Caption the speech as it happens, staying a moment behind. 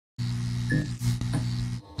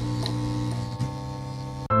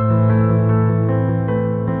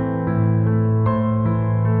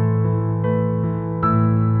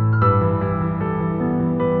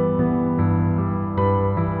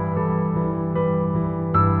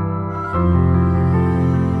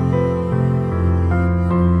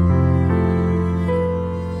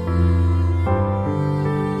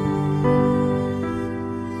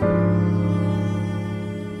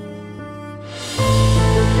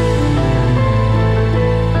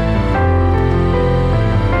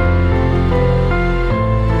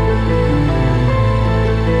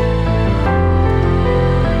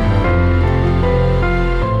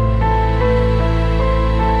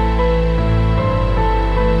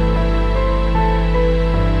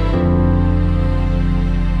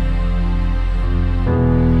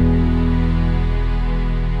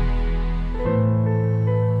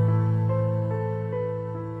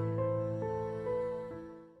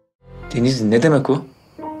Deniz, ne demek o?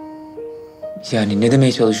 Yani ne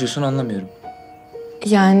demeye çalışıyorsun anlamıyorum.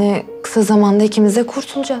 Yani kısa zamanda ikimiz de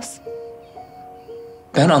kurtulacağız.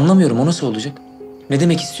 Ben anlamıyorum, o nasıl olacak? Ne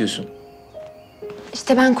demek istiyorsun?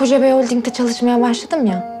 İşte ben Kocabey Holding'de çalışmaya başladım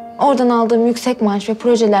ya. Oradan aldığım yüksek maaş ve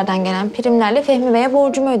projelerden gelen primlerle Fehmi Bey'e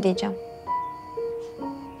borcumu ödeyeceğim.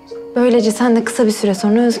 Böylece sen de kısa bir süre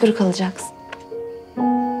sonra özgür kalacaksın.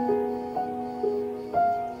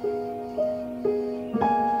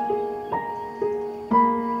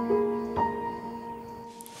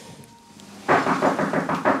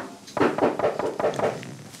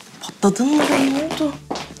 Patladın mı? Ne oldu?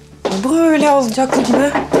 Böyle alacaklı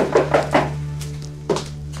gibi.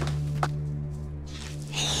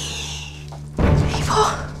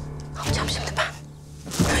 Eyvah! Ne yapacağım şimdi ben?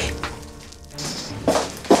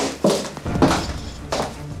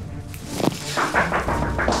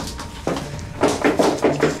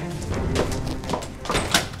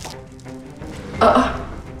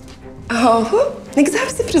 Ahu, ne güzel bir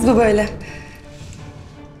sürpriz bu böyle.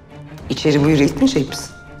 İçeri buyur, gitmeyecek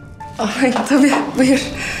misin? Ay tabii, buyur.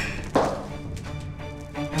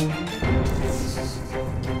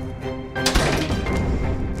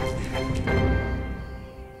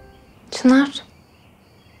 Çınar,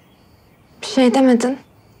 bir şey demedin.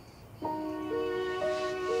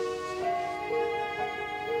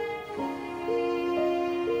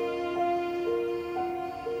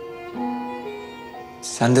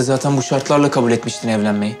 Sen de zaten bu şartlarla kabul etmiştin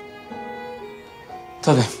evlenmeyi.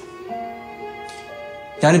 Tabii.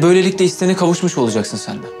 Yani böylelikle isteğine kavuşmuş olacaksın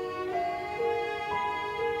sen de.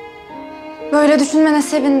 Böyle düşünmene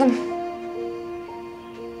sevindim.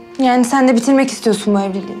 Yani sen de bitirmek istiyorsun bu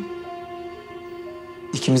evliliği.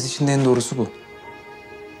 İkimiz için de en doğrusu bu.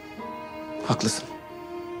 Haklısın.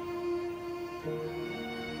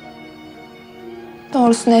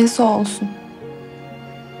 Doğrusu neyse o olsun.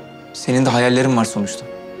 Senin de hayallerin var sonuçta.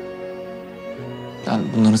 Ben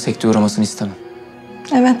bunların sekteye uğramasını istemem.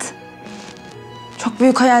 Evet. Çok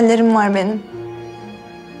büyük hayallerim var benim.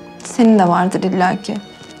 Senin de vardır illaki.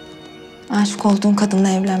 Aşık olduğun kadınla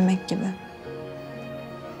evlenmek gibi.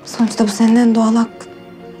 Sonuçta bu senin en doğal hakkın.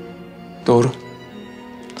 Doğru.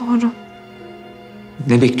 Doğru.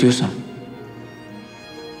 Ne bekliyorsan.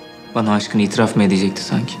 Bana aşkını itiraf mı edecekti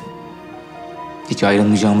sanki? Hiç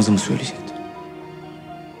ayrılmayacağımızı mı söyleyecekti?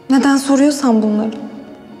 Neden soruyorsan bunları?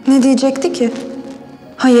 Ne diyecekti ki?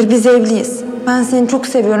 Hayır, biz evliyiz. Ben seni çok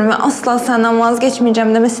seviyorum ve asla senden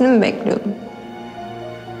vazgeçmeyeceğim demesini mi bekliyordun?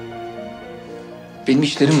 Benim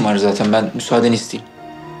işlerim var zaten. Ben müsaadeni isteyeyim.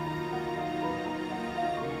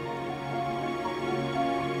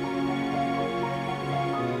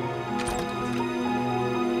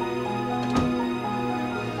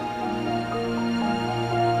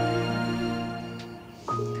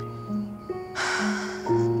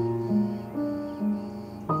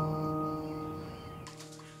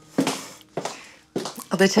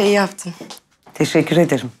 Ada çayı yaptım. Teşekkür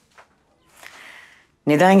ederim.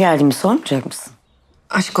 Neden geldiğimi sormayacak mısın?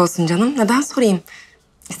 Aşk olsun canım. Neden sorayım?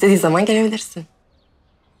 İstediği zaman gelebilirsin.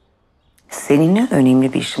 Seninle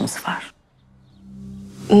önemli bir işimiz var.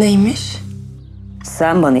 Neymiş?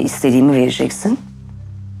 Sen bana istediğimi vereceksin.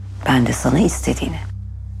 Ben de sana istediğini.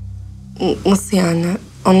 Nasıl yani?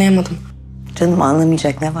 Anlayamadım. Canım,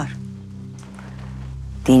 anlamayacak ne var?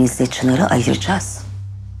 Deniz'le Çınar'ı ayıracağız.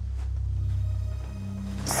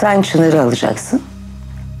 Sen Çınar'ı alacaksın.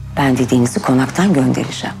 Ben de Deniz'i konaktan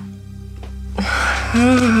göndereceğim. Ha,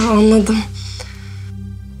 anladım.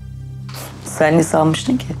 Sen ne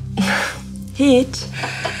sanmıştın ki? Hiç.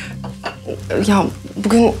 Ya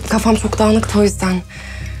bugün kafam çok dağınıktı o yüzden.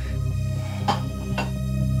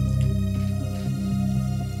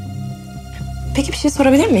 Peki bir şey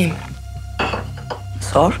sorabilir miyim?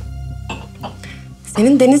 Sor.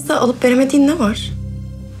 Senin Deniz'le alıp veremediğin ne var?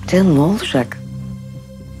 Canım ne olacak?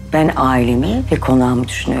 Ben ailemi ve konağımı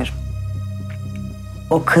düşünüyorum.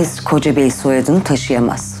 O kız Kocabey soyadını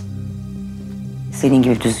taşıyamaz. Senin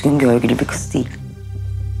gibi düzgün görgülü bir kız değil.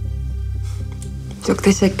 Çok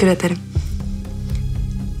teşekkür ederim.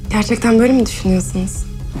 Gerçekten böyle mi düşünüyorsunuz?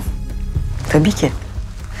 Tabii ki.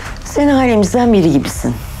 Sen ailemizden biri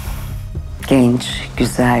gibisin. Genç,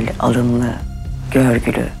 güzel, alımlı,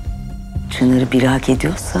 görgülü. Çınar'ı biri hak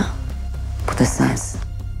ediyorsa bu da sensin.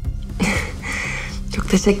 Çok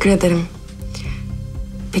teşekkür ederim.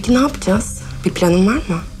 Peki ne yapacağız? Bir planın var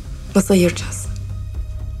mı? Nasıl ayıracağız?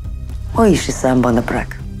 O işi sen bana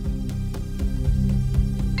bırak.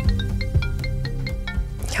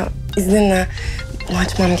 Ya izninle bunu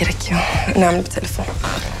açmam gerekiyor. Önemli bir telefon.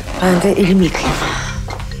 Ben de elimi yıkayayım.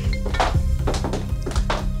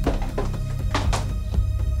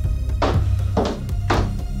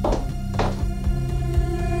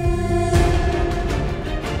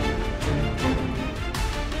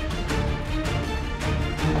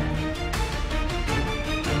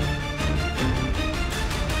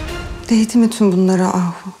 Değdi mi tüm bunlara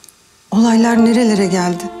Ahu? Olaylar nerelere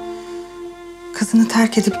geldi? Kızını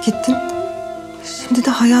terk edip gittin. Şimdi de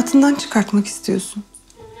hayatından çıkartmak istiyorsun.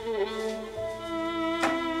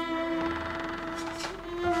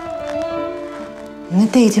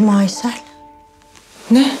 Ne değdi mi Aysel?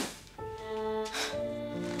 Ne?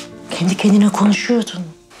 Kendi kendine konuşuyordun.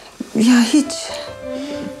 Ya hiç.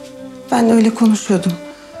 Ben öyle konuşuyordum.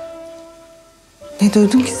 Ne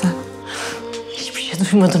duydun ki sen? Hiçbir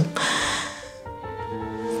şey duymadım.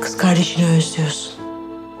 Kız kardeşini özlüyorsun.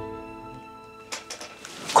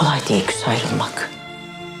 Kolay değil küs ayrılmak.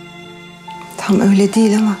 Tam öyle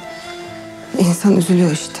değil ama insan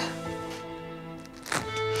üzülüyor işte.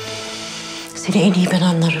 Seni en iyi ben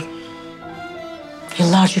anlarım.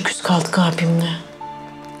 Yıllarca küs kaldık abimle.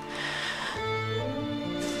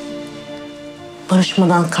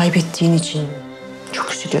 Barışmadan kaybettiğin için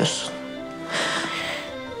çok üzülüyorsun.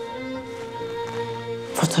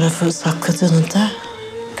 Fotoğrafı sakladığını da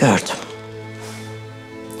gördüm.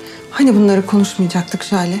 Hani bunları konuşmayacaktık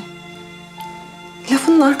Şale?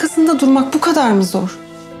 Lafının arkasında durmak bu kadar mı zor?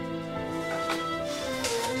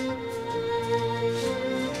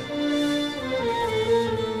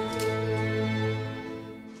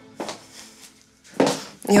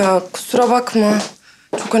 Ya kusura bakma.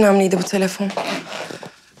 Çok önemliydi bu telefon.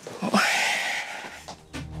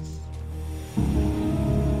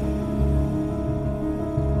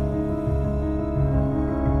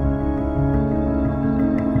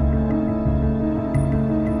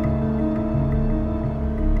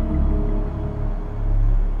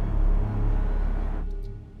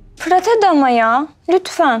 Fırat hadi ama ya.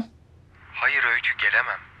 Lütfen. Hayır Öykü,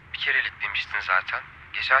 gelemem. Bir kerelik demiştin zaten.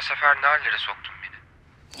 Geçen sefer ne hallere soktun beni.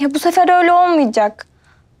 Ya bu sefer öyle olmayacak.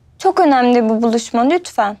 Çok önemli bu buluşma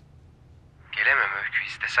lütfen. Gelemem Öykü,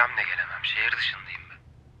 istesem de gelemem. Şehir dışındayım ben.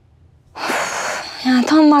 Yani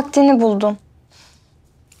tam vaktini buldum.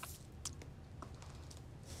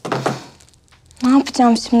 Ne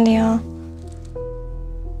yapacağım şimdi ya?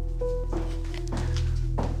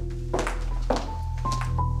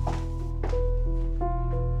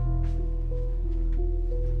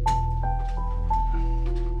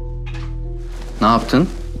 Ne yaptın?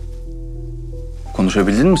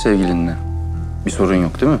 Konuşabildin mi sevgilinle? Bir sorun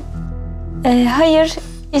yok değil mi? Hayır,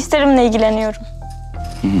 işlerimle ilgileniyorum.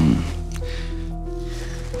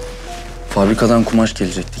 Fabrikadan kumaş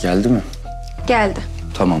gelecekti. Geldi mi? Geldi.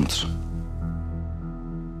 Tamamdır.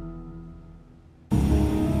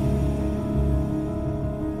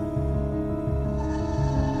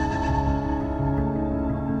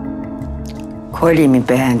 Kolyemi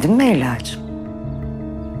beğendin mi Leyla'cığım?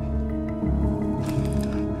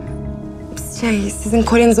 Sizin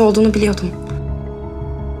kolyeniz olduğunu biliyordum.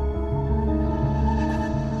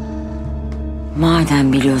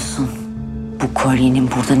 Madem biliyorsun, bu kolyenin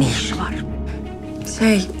burada ne işi var?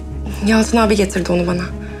 Yalçın abi getirdi onu bana.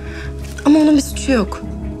 Ama onun bir suçu yok.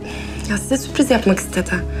 Ya size sürpriz yapmak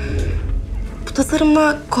istedi. Bu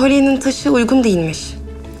tasarımla kolyenin taşı uygun değilmiş.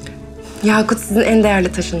 Yakut sizin en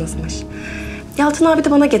değerli taşınızmış. Yalçın abi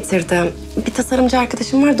de bana getirdi. Bir tasarımcı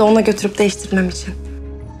arkadaşım var da ona götürüp değiştirmem için.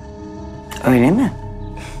 Öyle mi?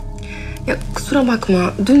 Ya kusura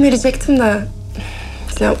bakma. Dün verecektim de...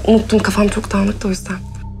 Ya, unuttum, kafam çok dağınıktı o yüzden.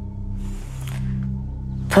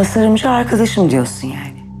 Tasarımcı arkadaşım diyorsun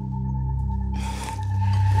yani.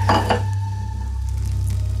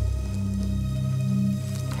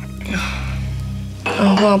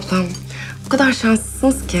 Ahu ablam, bu kadar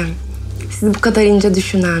şanslısınız ki. Sizi bu kadar ince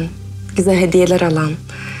düşünen, güzel hediyeler alan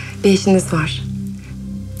bir eşiniz var.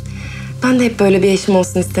 Ben de hep böyle bir eşim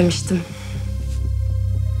olsun istemiştim.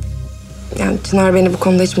 Yani Çınar beni bu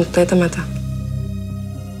konuda hiç mutlu edemedi.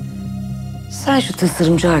 Sen şu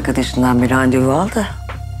tasarımcı arkadaşından bir randevu al da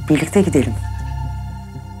birlikte gidelim.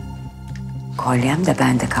 Kolyem de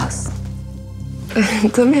bende kalsın.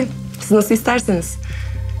 Tabii. Siz nasıl isterseniz.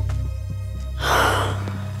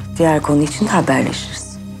 Diğer konu için de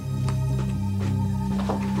haberleşiriz.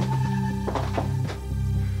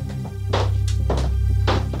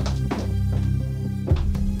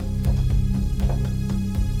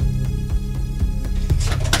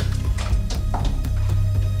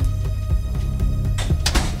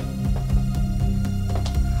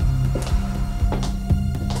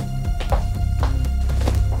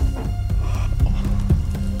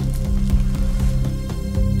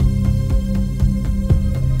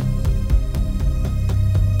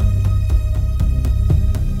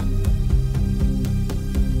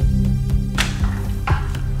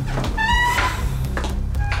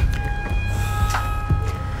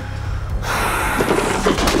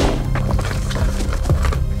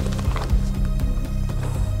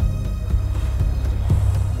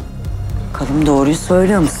 Bakalım doğruyu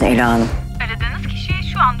söylüyor musun Ela Hanım? Aradığınız kişiye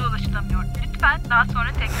şu anda ulaşılamıyor. Lütfen daha sonra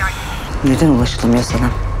tekrar edin. Neden ulaşılamıyor sana?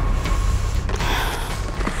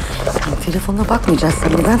 Sen telefonuna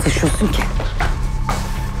bakmayacaksan neden taşıyorsun ki?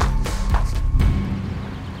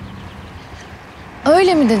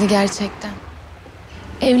 Öyle mi dedi gerçekten?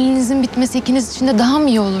 Evliliğinizin bitmesi ikiniz için de daha mı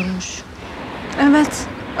iyi olurmuş? Evet,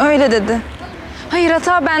 öyle dedi. Hayır,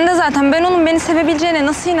 hata bende zaten. Ben onun beni sevebileceğine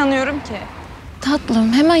nasıl inanıyorum ki?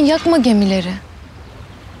 Tatlım, hemen yakma gemileri.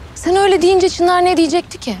 Sen öyle deyince Çınar ne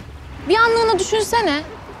diyecekti ki? Bir anlığına düşünsene.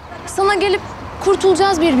 Sana gelip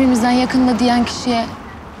kurtulacağız birbirimizden yakında diyen kişiye.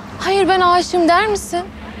 Hayır, ben aşığım der misin?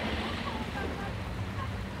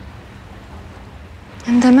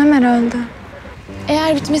 Demem herhalde.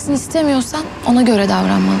 Eğer bitmesini istemiyorsan ona göre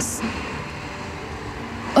davranmalısın.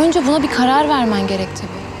 Önce buna bir karar vermen gerek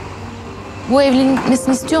tabii. Bu evliliğin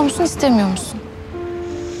bitmesini istiyor musun, istemiyor musun?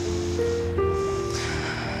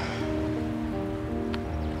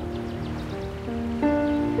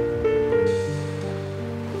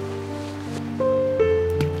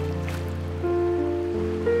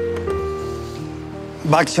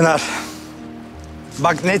 Bak Çınar.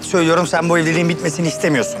 Bak net söylüyorum, sen bu evliliğin bitmesini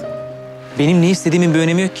istemiyorsun. Benim ne istediğimin bir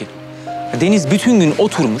önemi yok ki. Deniz bütün gün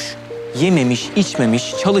oturmuş, yememiş,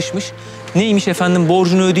 içmemiş, çalışmış. Neymiş efendim,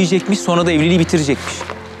 borcunu ödeyecekmiş, sonra da evliliği bitirecekmiş.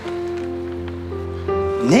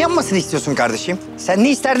 Ne yapmasını istiyorsun kardeşim? Sen ne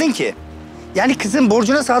isterdin ki? Yani kızın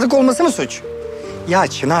borcuna sadık olması mı suç? Ya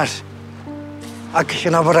Çınar,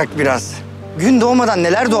 akışına bırak biraz. Gün doğmadan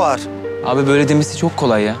neler doğar? Abi böyle demesi çok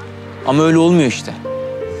kolay ya. Ama öyle olmuyor işte.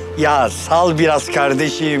 Ya sal biraz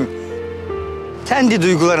kardeşim. Kendi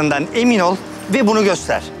duygularından emin ol ve bunu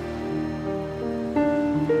göster.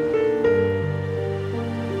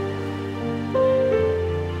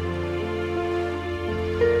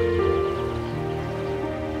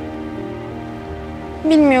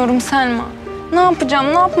 Bilmiyorum Selma. Ne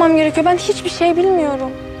yapacağım, ne yapmam gerekiyor? Ben hiçbir şey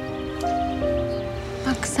bilmiyorum.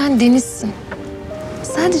 Bak sen Deniz'sin.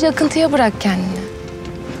 Sadece akıntıya bırak kendini.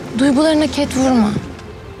 Duygularına ket vurma.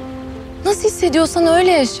 Nasıl hissediyorsan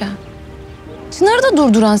öyle yaşa. Çınar'ı da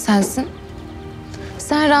durduran sensin.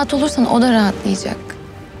 Sen rahat olursan o da rahatlayacak.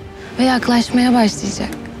 Ve yaklaşmaya başlayacak.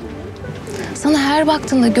 Sana her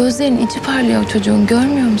baktığında gözlerinin içi parlıyor çocuğun,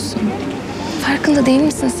 görmüyor musun? Farkında değil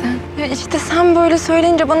misin sen? Ya işte sen böyle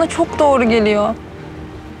söyleyince bana çok doğru geliyor.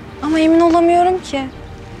 Ama emin olamıyorum ki.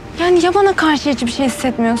 Yani ya bana karşı hiçbir şey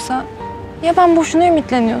hissetmiyorsa? Ya ben boşuna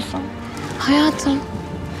ümitleniyorsam? Hayatım,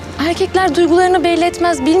 erkekler duygularını belli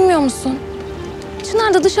etmez, bilmiyor musun?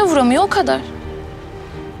 Çınar da dışa vuramıyor, o kadar.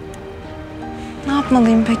 Ne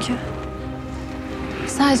yapmalıyım peki?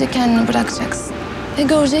 Sadece kendini bırakacaksın. Ve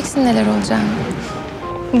göreceksin neler olacağını.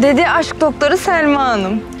 Dedi aşk doktoru Selma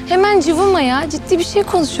Hanım. Hemen cıvıma ya. Ciddi bir şey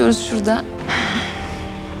konuşuyoruz şurada.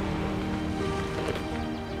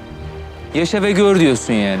 Yaşa ve gör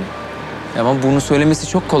diyorsun yani. Ama bunu söylemesi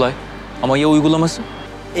çok kolay. Ama ya uygulaması?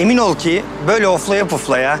 Emin ol ki böyle oflaya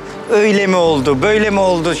puflaya, öyle mi oldu, böyle mi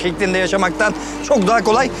oldu şeklinde yaşamaktan çok daha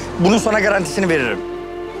kolay. Bunun sana garantisini veririm.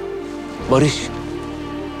 Barış,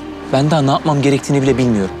 ben daha ne yapmam gerektiğini bile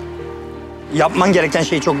bilmiyorum. Yapman gereken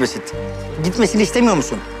şey çok basit. Gitmesini istemiyor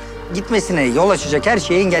musun? Gitmesine yol açacak her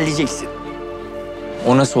şeyi engelleyeceksin.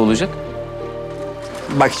 O nasıl olacak?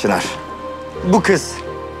 Bak Çınar, bu kız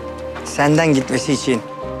senden gitmesi için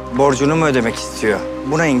borcunu mu ödemek istiyor?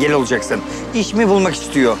 Buna engel olacaksın. İş mi bulmak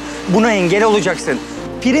istiyor? Buna engel olacaksın.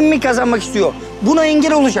 Prim mi kazanmak istiyor? Buna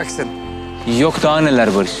engel olacaksın. Yok daha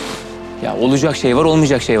neler Barış. Ya olacak şey var,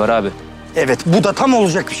 olmayacak şey var abi. Evet, bu da tam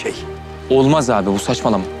olacak bir şey. Olmaz abi, bu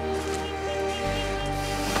saçmalama.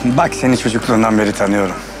 Bak seni çocukluğundan beri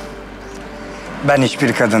tanıyorum. Ben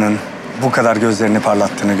hiçbir kadının bu kadar gözlerini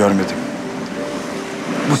parlattığını görmedim.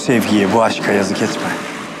 Bu sevgiye, bu aşka yazık etme.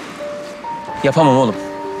 Yapamam oğlum.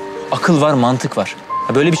 Akıl var, mantık var.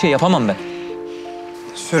 Ya böyle bir şey yapamam ben.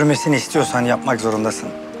 Sürmesini istiyorsan yapmak zorundasın.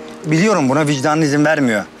 Biliyorum buna vicdanın izin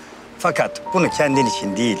vermiyor. Fakat bunu kendin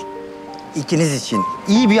için değil, ikiniz için,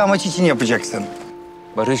 iyi bir amaç için yapacaksın.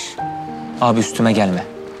 Barış, abi üstüme gelme.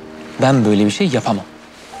 Ben böyle bir şey yapamam.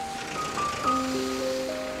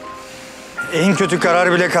 En kötü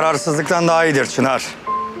karar bile kararsızlıktan daha iyidir Çınar.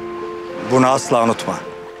 Bunu asla unutma.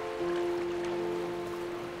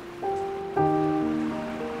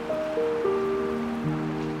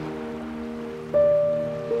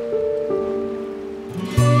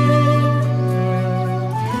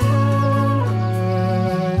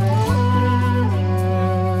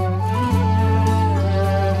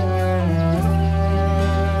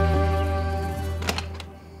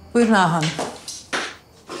 Buyurun Ağa Hanım.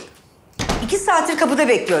 2 saattir kapıda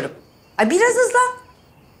bekliyorum. Ay biraz hızlan.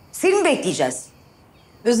 Seni mi bekleyeceğiz?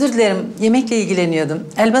 Özür dilerim. Yemekle ilgileniyordum.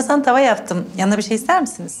 Elbasan tava yaptım. Yanına bir şey ister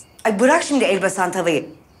misiniz? Ay bırak şimdi elbasan tavayı.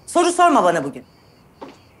 Soru sorma bana bugün.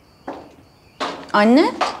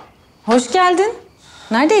 Anne, hoş geldin.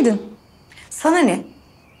 Neredeydin? Sana ne?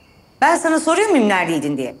 Ben sana soruyor muyum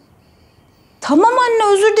neredeydin diye? Tamam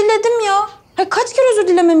anne, özür diledim ya. Ha, kaç kere özür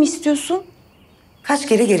dilememi istiyorsun? Kaç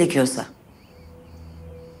kere gerekiyorsa.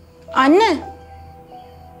 Anne,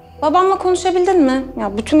 babamla konuşabildin mi?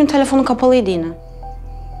 Ya bütün gün telefonu kapalıydı yine.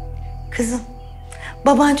 Kızım,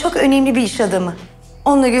 baban çok önemli bir iş adamı.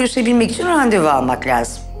 Onunla görüşebilmek için randevu almak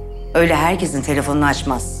lazım. Öyle herkesin telefonunu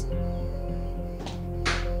açmaz.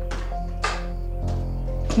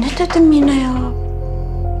 Ne dedim yine ya?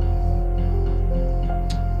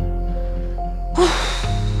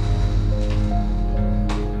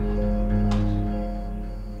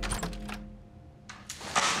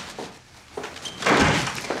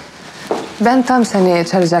 Ben tam seni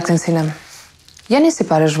çağıracaktım Sinem. Yeni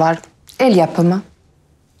sipariş var. El yapımı.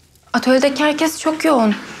 Atölyedeki herkes çok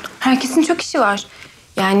yoğun. Herkesin çok işi var.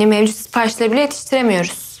 Yani mevcut siparişleri bile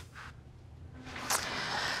yetiştiremiyoruz.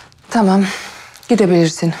 Tamam.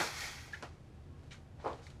 Gidebilirsin.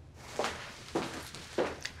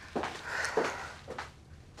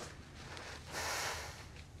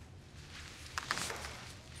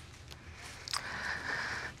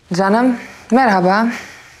 Canım, merhaba.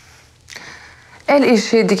 El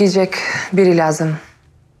işi dikecek biri lazım.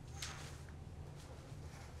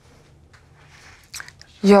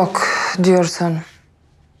 Yok diyorsun.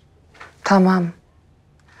 Tamam.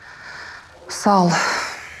 Sağ ol.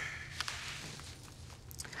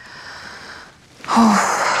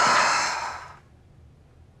 Of.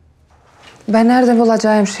 Ben nerede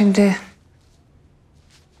bulacağım şimdi?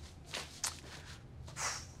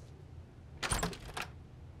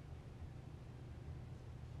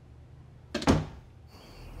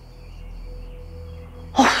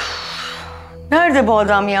 Nerede bu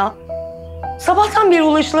adam ya? Sabahtan beri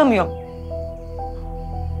ulaşılamıyor.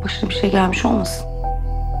 Başına bir şey gelmiş olmasın?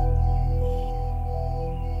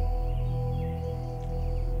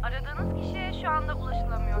 Aradığınız kişiye şu anda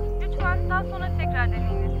ulaşılamıyor. Lütfen daha sonra tekrar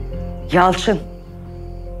deneyiniz. Yalçın.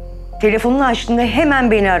 Telefonunu açtığında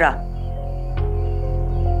hemen beni ara.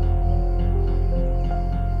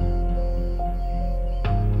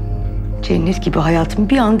 Cennet gibi hayatım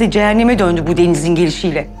bir anda cehenneme döndü bu Deniz'in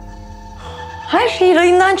gelişiyle. Her şey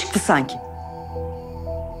rayından çıktı sanki.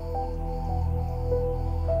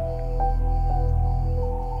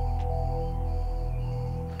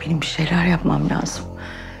 Benim bir şeyler yapmam lazım.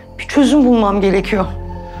 Bir çözüm bulmam gerekiyor.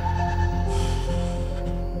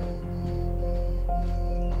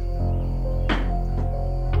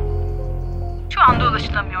 Şu anda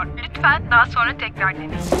ulaşılamıyor. Lütfen daha sonra tekrar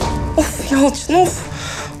deneyin. Of Yalçın of.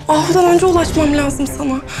 Ahu'dan önce ulaşmam lazım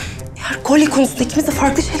sana. Eğer kolye konusunda ikimiz de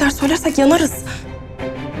farklı şeyler söylersek yanarız.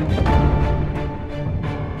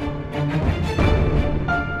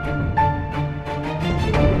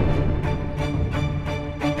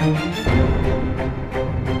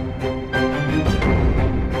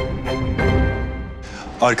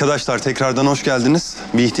 Arkadaşlar tekrardan hoş geldiniz.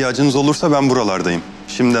 Bir ihtiyacınız olursa ben buralardayım.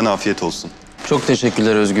 Şimdiden afiyet olsun. Çok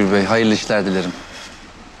teşekkürler Özgür Bey. Hayırlı işler dilerim.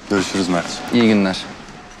 Görüşürüz Mert. İyi günler.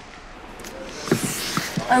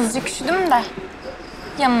 Azıcık üşüdüm de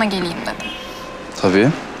yanına geleyim dedim. Tabii.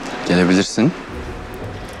 Gelebilirsin.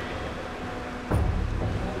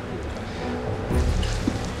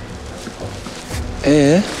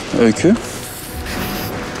 Öykü?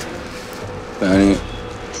 Yani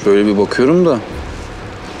şöyle bir bakıyorum da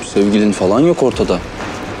sevgilin falan yok ortada.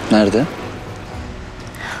 Nerede?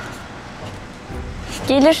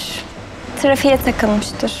 Gelir, trafiğe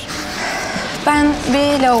takılmıştır. Ben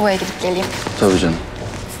bir lavaboya gidip geleyim. Tabii canım.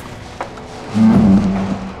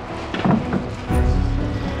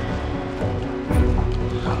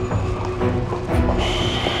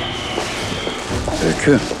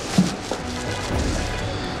 Öykü.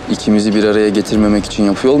 İkimizi bir araya getirmemek için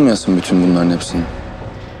yapıyor olmayasın bütün bunların hepsini.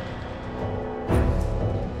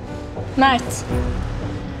 Mert,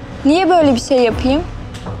 niye böyle bir şey yapayım?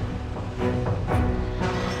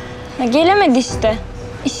 Ya gelemedi işte.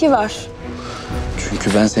 İşi var.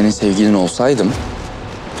 Çünkü ben senin sevgilin olsaydım,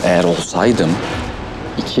 eğer olsaydım,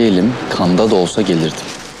 iki elim kanda da olsa gelirdim.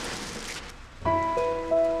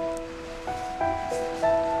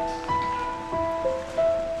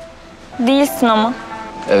 Değilsin ama.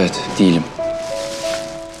 Evet, değilim.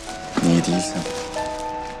 Niye değilsen?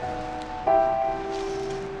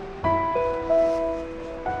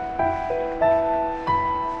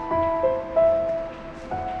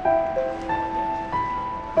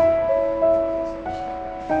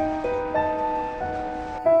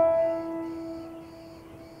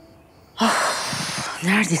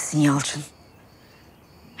 Neredesin Yalçın?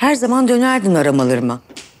 Her zaman dönerdin aramalarıma.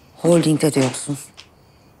 Holding'de de yoksun.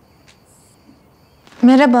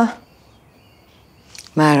 Merhaba.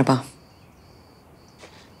 Merhaba.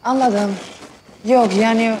 Anladım. Yok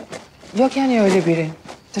yani öyle biri.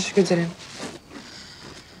 Teşekkür ederim.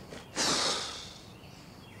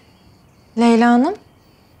 Leyla Hanım.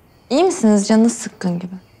 İyi misiniz? Canınız sıkkın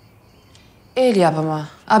gibi. El yapımı.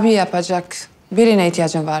 Abi yapacak. Birine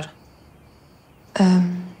ihtiyacım var.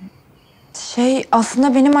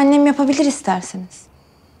 Aslında benim annem yapabilir isterseniz.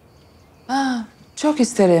 Çok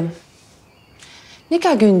isterim.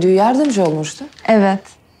 Nikah gündü yardımcı olmuştu. Evet.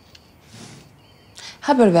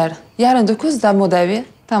 Haber ver. Yarın 9'da moda evi.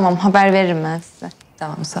 Tamam, haber veririm ben size.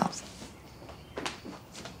 Tamam, sağ ol.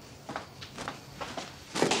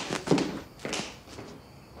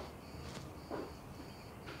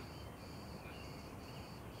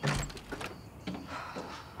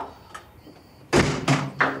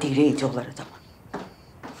 Deli ediyorlar adamı.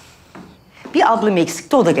 Bir ablam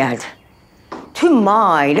eksikti, o da geldi. Tüm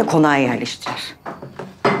aile konağa yerleştiler.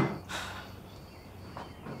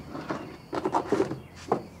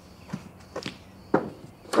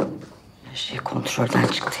 Her şey kontrolden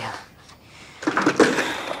çıktı ya.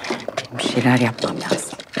 Benim bir şeyler yapmam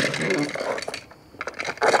lazım.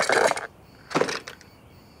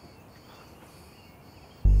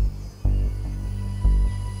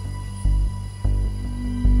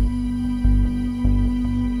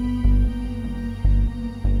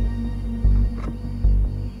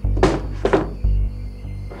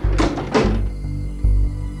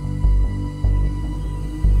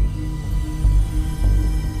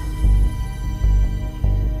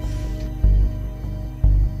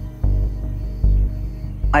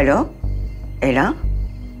 Alo, Ela.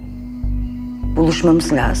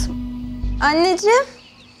 Buluşmamız lazım. Anneciğim,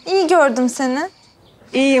 iyi gördüm seni.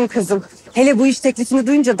 İyiyim kızım. Hele bu iş teklifini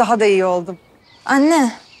duyunca daha da iyi oldum.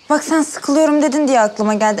 Anne, bak sen sıkılıyorum dedin diye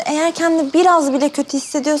aklıma geldi. Eğer kendini biraz bile kötü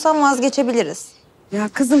hissediyorsan vazgeçebiliriz. Ya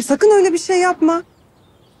kızım sakın öyle bir şey yapma.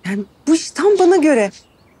 Yani bu iş tam bana göre.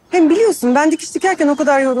 Hem biliyorsun ben dikiş dikerken o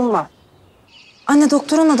kadar yorulmam. Anne,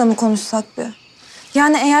 doktorunla da mı konuşsak bir?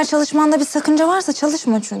 Yani eğer çalışmanda bir sakınca varsa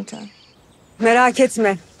çalışma çünkü. Merak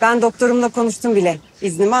etme. Ben doktorumla konuştum bile.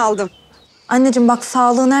 İznimi aldım. Anneciğim bak,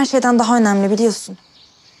 sağlığın her şeyden daha önemli biliyorsun.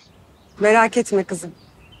 Merak etme kızım.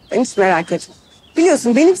 Ben hiç merak etme.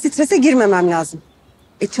 Biliyorsun benim strese girmemem lazım.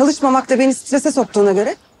 Çalışmamak da beni strese soktuğuna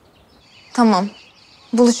göre. Tamam.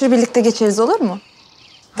 Buluşur birlikte geçeriz, olur mu?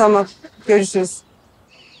 Tamam. Görüşürüz.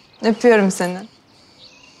 Öpüyorum seni.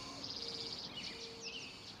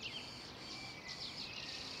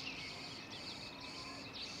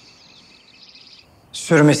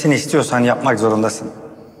 Sürmesini istiyorsan yapmak zorundasın.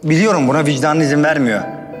 Biliyorum buna vicdanın izin vermiyor.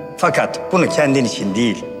 Fakat bunu kendin için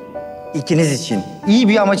değil, ikiniz için, iyi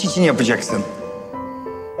bir amaç için yapacaksın.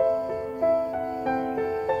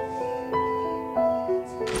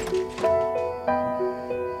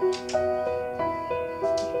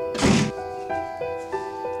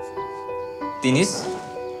 Deniz,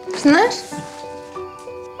 Çınar.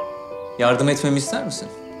 yardım etmemi ister misin?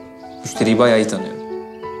 Müşteriyi bayağı iyi tanıyorum.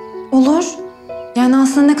 Olur. Yani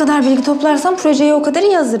aslında ne kadar bilgi toplarsam projeye o kadar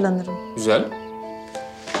iyi hazırlanırım. Güzel.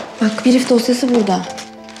 Bak, brief dosyası burada.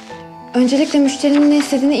 Öncelikle müşterinin ne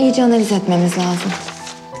istediğini iyice analiz etmemiz lazım.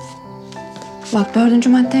 Bak, 4.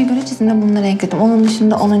 maddeye göre çizimde bunları ekledim. Onun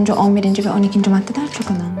dışında 10., 11. ve 12. maddeler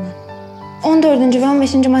çok önemli. 14. ve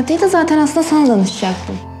 15. maddeyi de zaten aslında sana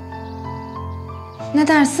danışacaktım. Ne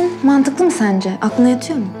dersin? Mantıklı mı sence? Aklına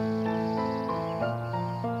yatıyor mu?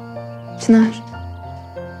 Çınar.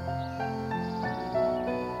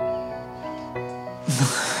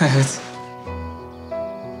 Evet.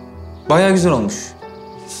 Bayağı güzel olmuş.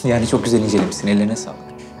 Yani çok güzel incelemişsin. Ellerine sağlık.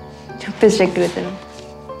 Çok teşekkür ederim.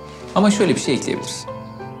 Ama şöyle bir şey ekleyebilirsin.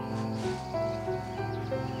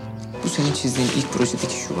 Bu senin çizdiğin ilk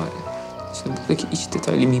projedeki şu var ya. İşte buradaki iç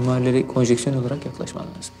detaylı mimarilere konjeksiyon olarak yaklaşman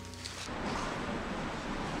lazım.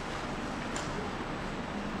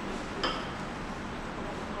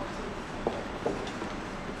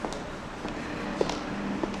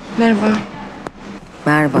 Merhaba.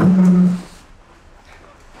 Merhaba.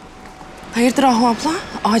 Hayırdır Ahu abla?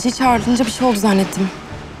 Acil çağırınca bir şey oldu zannettim.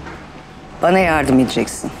 Bana yardım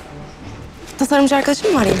edeceksin. Tasarımcı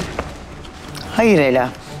arkadaşım mı arayayım? Hayır Ela.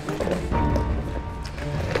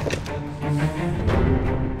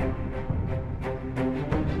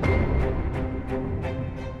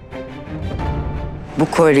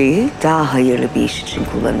 Bu kolyeyi daha hayırlı bir iş için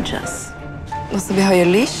kullanacağız. Nasıl bir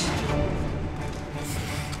hayırlı iş?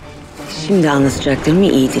 Şimdi anlatacaklarımı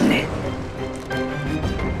iyi dinle.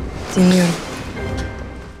 Dinliyorum.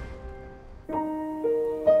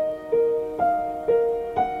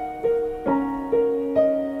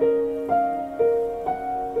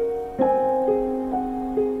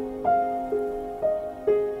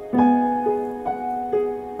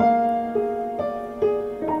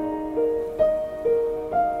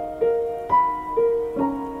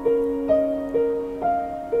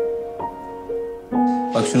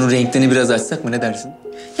 Bak şunun renklerini biraz açsak mı, ne dersin?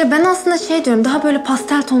 Ya ben aslında şey diyorum, daha böyle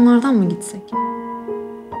pastel tonlardan mı gitsek?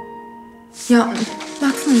 Ya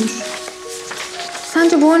baksana dur.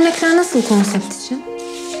 Sence bu örnekler nasıl konsept için?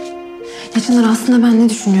 Ya Çınar, aslında ben ne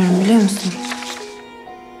düşünüyorum biliyor musun?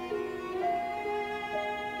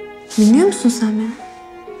 Dinliyor musun sen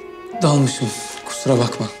beni? Dalmışım. Kusura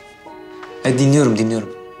bakma. Dinliyorum.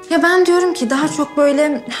 Ya ben diyorum ki daha çok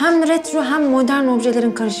böyle hem retro hem modern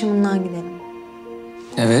objelerin karışımından gidelim.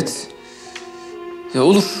 Evet. Ya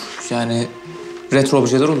olur. Yani retro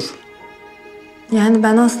objeler olur. Yani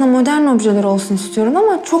ben aslında modern objeler olsun istiyorum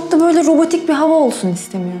ama çok da böyle robotik bir hava olsun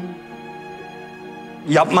istemiyorum.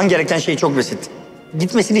 Yapman gereken şey çok basit.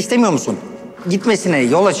 Gitmesini istemiyor musun? Gitmesine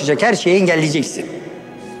yol açacak her şeyi engelleyeceksin.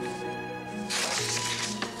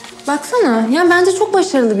 Baksana, ya bence çok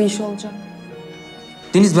başarılı bir iş olacak.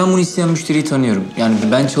 Deniz, ben bunu isteyen müşteriyi tanıyorum. Yani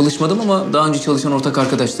ben çalışmadım ama daha önce çalışan ortak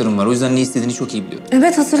arkadaşlarım var. O yüzden ne istediğini çok iyi biliyorum.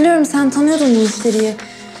 Evet, hatırlıyorum, sen tanıyordun bu müşteriyi.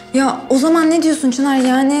 Ya o zaman ne diyorsun Çınar?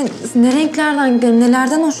 Yani ne renklerden gidelim,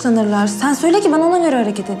 nelerden hoşlanırlar? Sen söyle ki ben ona göre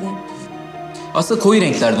hareket edeyim. Aslında koyu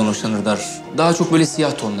renklerden hoşlanırlar. Daha çok böyle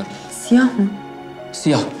siyah tonları. Siyah mı?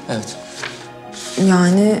 Siyah, evet.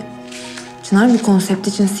 Yani Çınar, bir konsept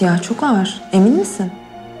için siyah çok ağır. Emin misin?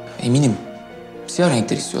 Eminim. Siyah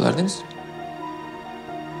renkler istiyorlar Deniz.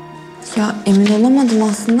 Ya emin olamadım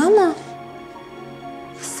aslında ama...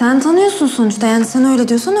 Sen tanıyorsun sonuçta, yani sen öyle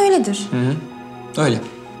diyorsan öyledir. Hı, öyle.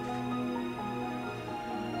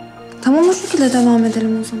 Tamam, o şekilde devam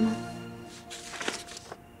edelim o zaman.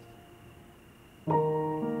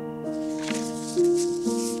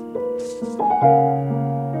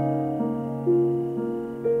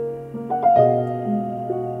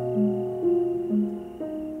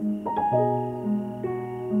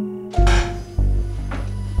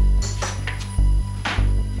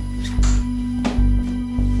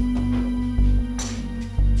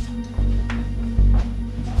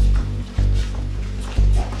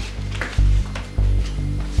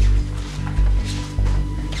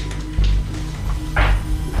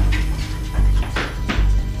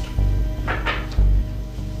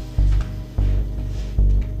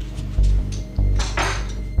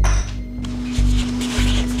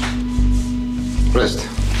 Rest.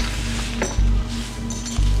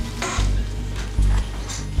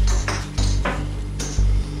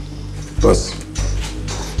 Bas.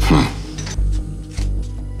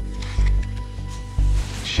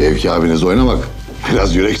 Şevki abiniz oynamak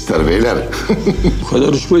biraz yürek ister beyler. Bu kadar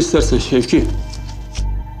uçma istersen Şevki.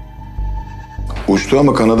 Uçtu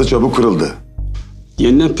ama kanadı çabuk kırıldı.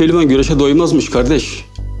 Yenilen pehlivan güreşe doymazmış kardeş.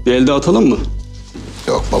 Bir elde atalım mı?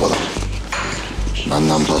 Yok babalar.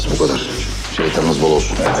 Benden pas bu kadar. Şeytanınız bol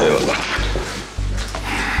olsun. Eyvallah.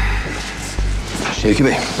 Şevki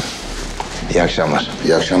Bey, iyi akşamlar.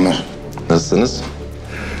 İyi akşamlar. Nasılsınız?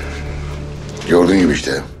 Gördüğün gibi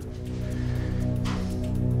işte.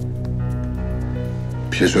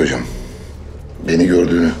 Bir şey söyleyeceğim. Beni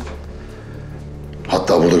gördüğünü,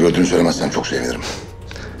 hatta burada gördüğünü söylemezsen çok sevinirim.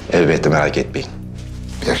 Elbette, merak etmeyin.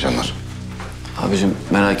 İyi akşamlar. Abicim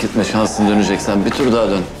merak etme, şansın dönecek, sen bir tur daha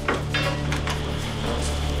dön.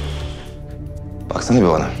 Baksana bir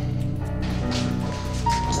bana.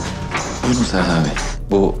 Buyurun Serhan Bey.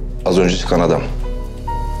 Bu az önce çıkan adam.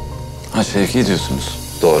 Ha, Şevki diyorsunuz.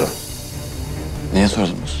 Doğru. Niye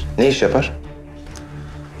sordunuz? Ne iş yapar?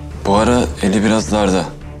 Bu ara eli biraz darda.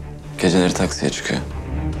 Geceleri taksiye çıkıyor.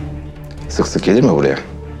 Sık sık gelir mi buraya?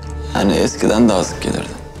 Yani eskiden daha sık gelirdi.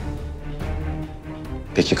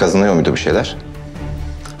 Peki kazanıyor muydu bir şeyler?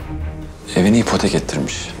 Evini ipotek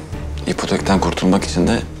ettirmiş. İpotekten kurtulmak için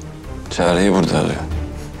de çareyi burada arıyor.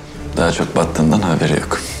 Daha çok battığından haberi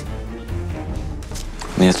yok.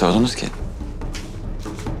 Niye sordunuz ki?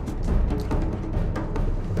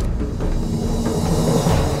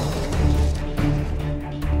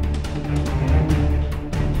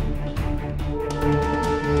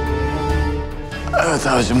 Evet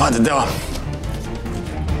abicim, hadi devam.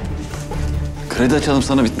 Kredi açalım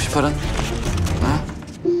sana, bitmiş paran.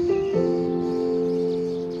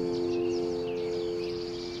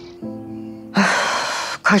 Ha?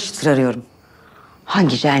 Kaçtır arıyorum.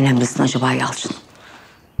 Hangi cehennemdesin acaba Yalçın?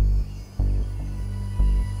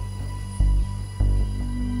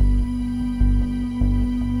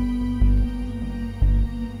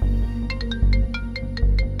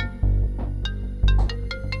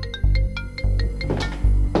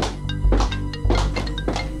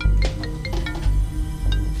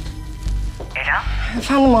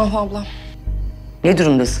 Efendim Ahu abla. Ne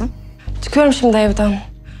durumdasın? Çıkıyorum şimdi evden.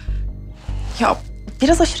 Ya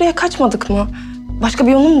biraz aşırıya kaçmadık mı? Başka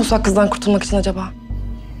bir yolunu mu bulsak kızdan kurtulmak için acaba?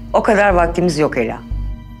 O kadar vaktimiz yok Ela.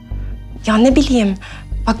 Ya ne bileyim.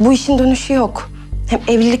 Bak bu işin dönüşü yok. Hem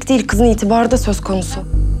evlilik değil, kızın itibarı da söz konusu.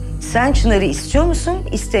 Sen Çınar'ı istiyor musun,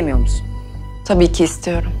 istemiyor musun? Tabii ki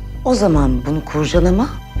istiyorum. O zaman bunu kurcalama.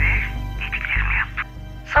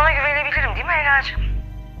 Sana güvenebilirim değil mi Ela'cığım?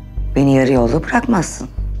 Beni yarı yolda bırakmazsın.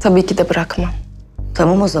 Tabii ki de bırakmam.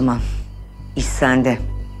 Tamam o zaman. İş sende.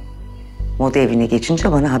 Moda evine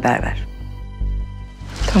geçince bana haber ver.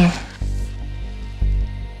 Tamam.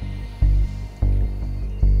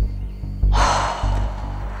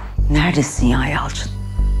 Neredesin ya Yalçın?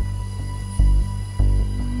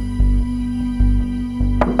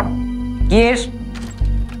 Gir.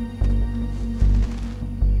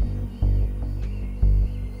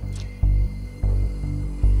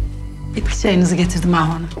 Bitki çayınızı getirdim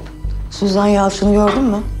Ahu Hanım. Suzan Yalçın'ı gördün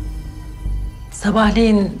mü?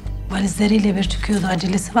 Sabahleyin valizleriyle bir çıkıyordu.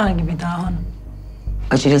 Acelesi var gibiydi Ahu Hanım.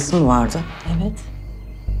 Acelesi mi vardı? Evet.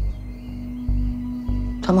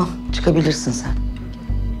 Tamam, çıkabilirsin sen.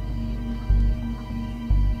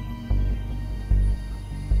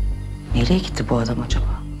 Nereye gitti bu adam acaba?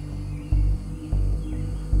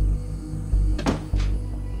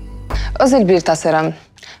 Özel bir tasarım.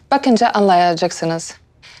 Bakınca anlayacaksınız.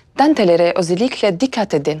 Dantellere özellikle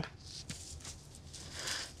dikkat edin.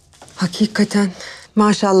 Hakikaten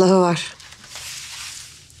maşallahı var.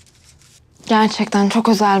 Gerçekten çok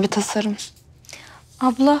özel bir tasarım.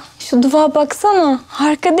 Abla şu duvağa baksana.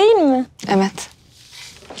 Harika değil mi? Evet.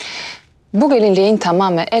 Bu gelinliğin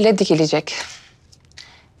tamamı elle dikilecek.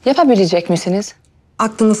 Yapabilecek misiniz?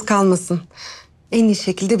 Aklınız kalmasın. En iyi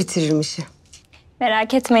şekilde bitiririm işi.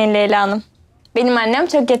 Merak etmeyin Leyla Hanım. Benim annem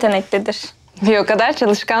çok yeteneklidir. Bir o kadar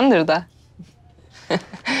çalışkandır da.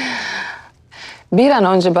 Bir an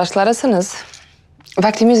önce başlarsınız.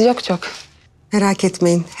 Vaktimiz yok çok. Merak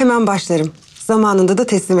etmeyin. Hemen başlarım. Zamanında da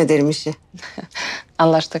teslim ederim işi.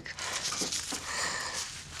 Anlaştık.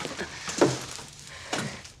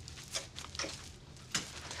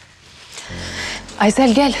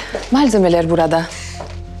 Aysel gel. Malzemeler burada.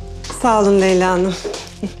 Sağ olun Leyla Hanım.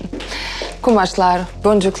 Kumaşlar,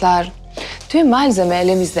 boncuklar. Tüm malzeme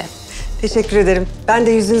elimizde. Teşekkür ederim. Ben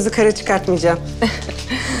de yüzünüzü kara çıkartmayacağım.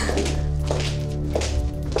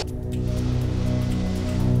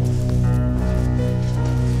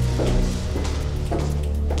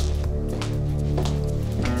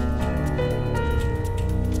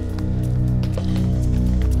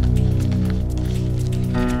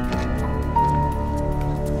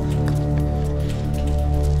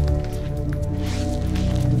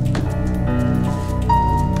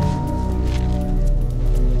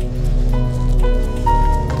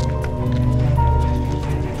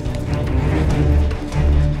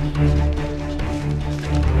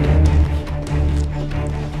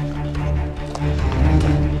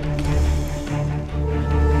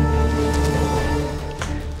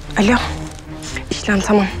 Alo. İşlem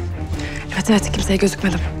tamam. Evet kimseye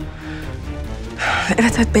gözükmedim.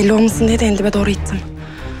 Evet belli olmasın diye de en dibe doğru gittim.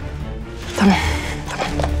 Tamam.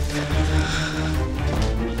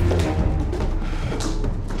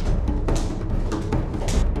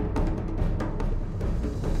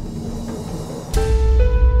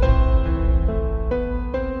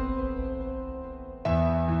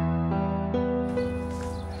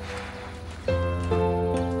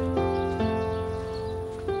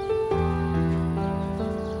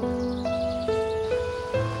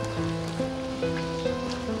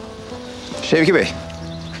 Şevki Bey.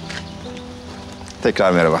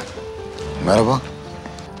 Tekrar merhaba. Merhaba.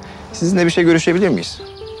 Sizinle bir şey görüşebilir miyiz?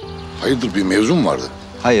 Hayırdır, bir mevzu mu vardı?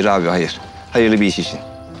 Hayır abi, hayır. Hayırlı bir iş için.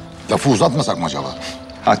 Lafı uzatmasak mı acaba?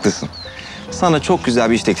 Haklısın. Sana çok güzel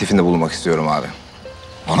bir iş teklifinde bulunmak istiyorum abi.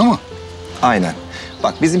 Bana mı? Aynen.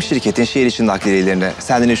 Bak bizim şirketin şehir içi nakliyelerine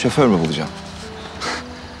senden şoför mü bulacağım?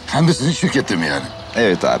 Hem de sizin şirkette mi yani?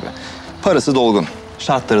 Evet abi. Parası dolgun.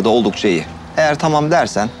 Şartları da oldukça iyi. Eğer tamam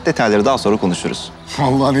dersen detayları daha sonra konuşuruz.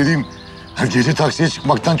 Vallahi ne diyeyim, gece taksiye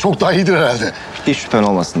çıkmaktan çok daha iyidir herhalde. Hiç şüphen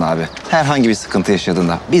olmasın abi. Herhangi bir sıkıntı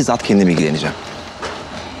yaşadığında bizzat kendim ilgileneceğim.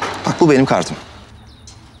 Bak bu benim kartım.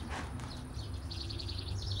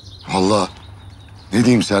 Vallahi ne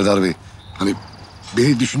diyeyim Serdar Bey, hani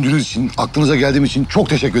beni düşündüğünüz için, aklınıza geldiğim için çok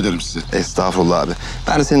teşekkür ederim size. Estağfurullah abi.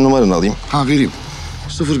 Ben de senin numaranı alayım. Ha, vereyim.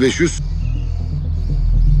 0500.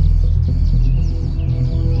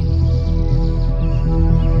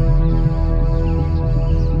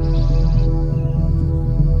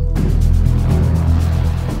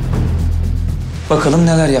 Bakalım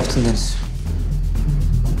neler yaptın Deniz.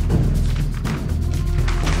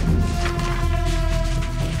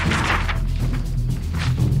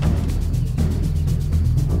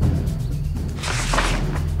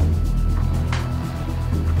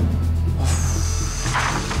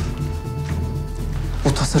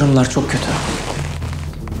 Bu tasarımlar çok kötü.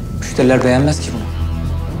 Müşteriler beğenmez ki bunu.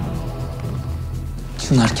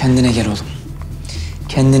 Çınar kendine gel oğlum.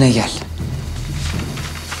 Kendine gel.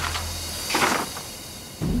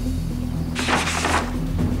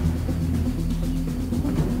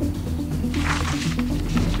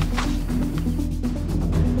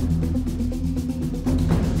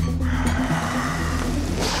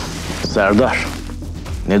 Serdar,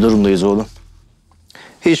 ne durumdayız oğlum?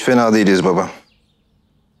 Hiç fena değiliz baba.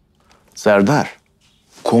 Serdar,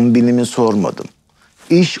 kombinimi sormadım.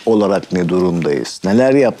 İş olarak ne durumdayız?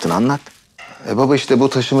 Neler yaptın anlat. Baba işte bu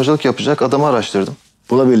taşımacılık yapacak adamı araştırdım.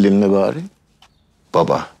 Bulabildin mi bari?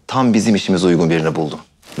 Baba tam bizim işimize uygun birini buldum.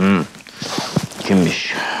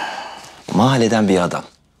 Kimmiş? Mahalleden bir adam.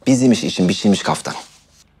 Bizim iş için biçilmiş kaftan.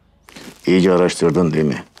 İyice araştırdın değil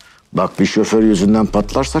mi? Bak bir şoför yüzünden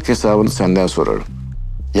patlarsak hesabını senden sorarım.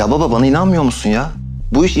 Ya baba bana inanmıyor musun ya?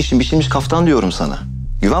 Bu iş için biçilmiş kaftan diyorum sana.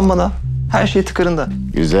 Güven bana. Her şey tıkırında.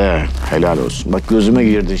 Güzel, helal olsun. Bak gözüme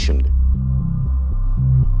girdin şimdi.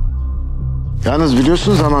 Yalnız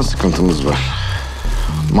biliyorsun zaman sıkıntımız var.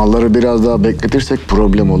 Malları biraz daha bekletirsek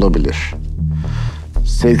problem olabilir.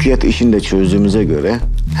 Sevkiyat işini de çözdüğümüze göre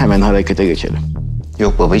hemen harekete geçelim.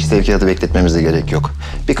 Yok baba hiç sevkiyatı bekletmemize gerek yok.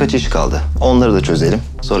 Birkaç iş kaldı. Onları da çözelim.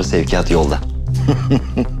 Sonra sevkiyat yolda.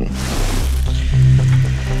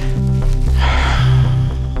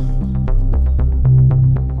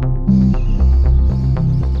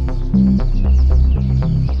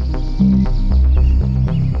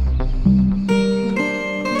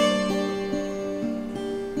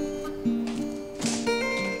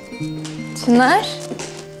 Çınar,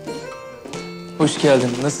 Hoş geldin.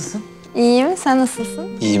 Nasılsın? iyiyim. Sen nasılsın?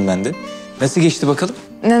 İyiyim ben de. Nasıl geçti bakalım?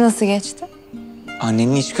 Ne nasıl geçti?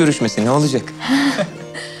 Annenin iş görüşmesi ne olacak?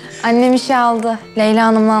 Annem işe aldı. Leyla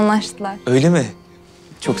Hanım'la anlaştılar. Öyle mi?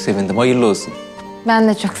 Çok sevindim. Hayırlı olsun. Ben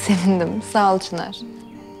de çok sevindim. Sağ ol Çınar.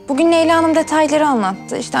 Bugün Leyla Hanım detayları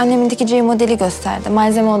anlattı. İşte annemin dikeceği modeli gösterdi.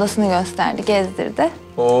 Malzeme odasını gösterdi, gezdirdi.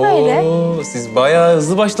 Oo, Öyle. siz bayağı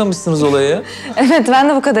hızlı başlamışsınız olaya. Evet, ben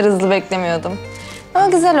de bu kadar hızlı beklemiyordum. Ama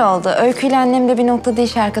güzel oldu. Öykü ile annem de bir noktada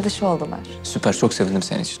iş arkadaşı oldular. Süper, çok sevindim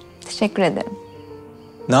senin için. Teşekkür ederim.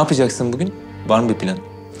 Ne yapacaksın bugün? Var mı bir plan?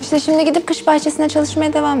 İşte şimdi gidip kış bahçesine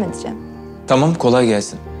çalışmaya devam edeceğim. Tamam, kolay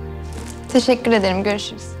gelsin. Teşekkür ederim.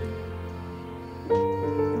 Görüşürüz.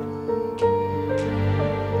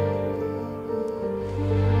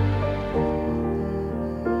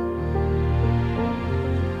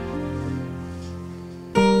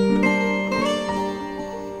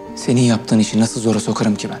 Senin yaptığın işi nasıl zora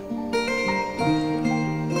sokarım ki ben?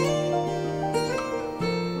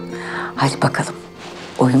 Hadi bakalım.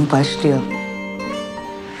 Oyun başlıyor.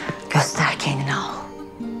 Göster kendini al.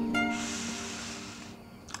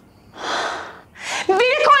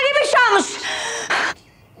 Biri kolyemi çalmış.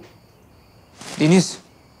 Deniz.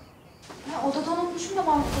 Ya, odadan unutmuşum da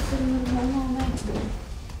ben bu tasarımlarımı. Onu almaya gidiyorum.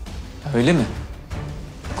 Öyle mi?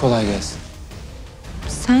 Kolay gelsin.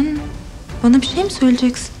 Sen bana bir şey mi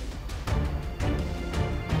söyleyeceksin?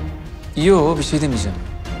 Yo, bir şey demeyeceğim.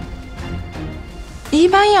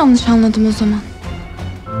 İyi, ben yanlış anladım o zaman.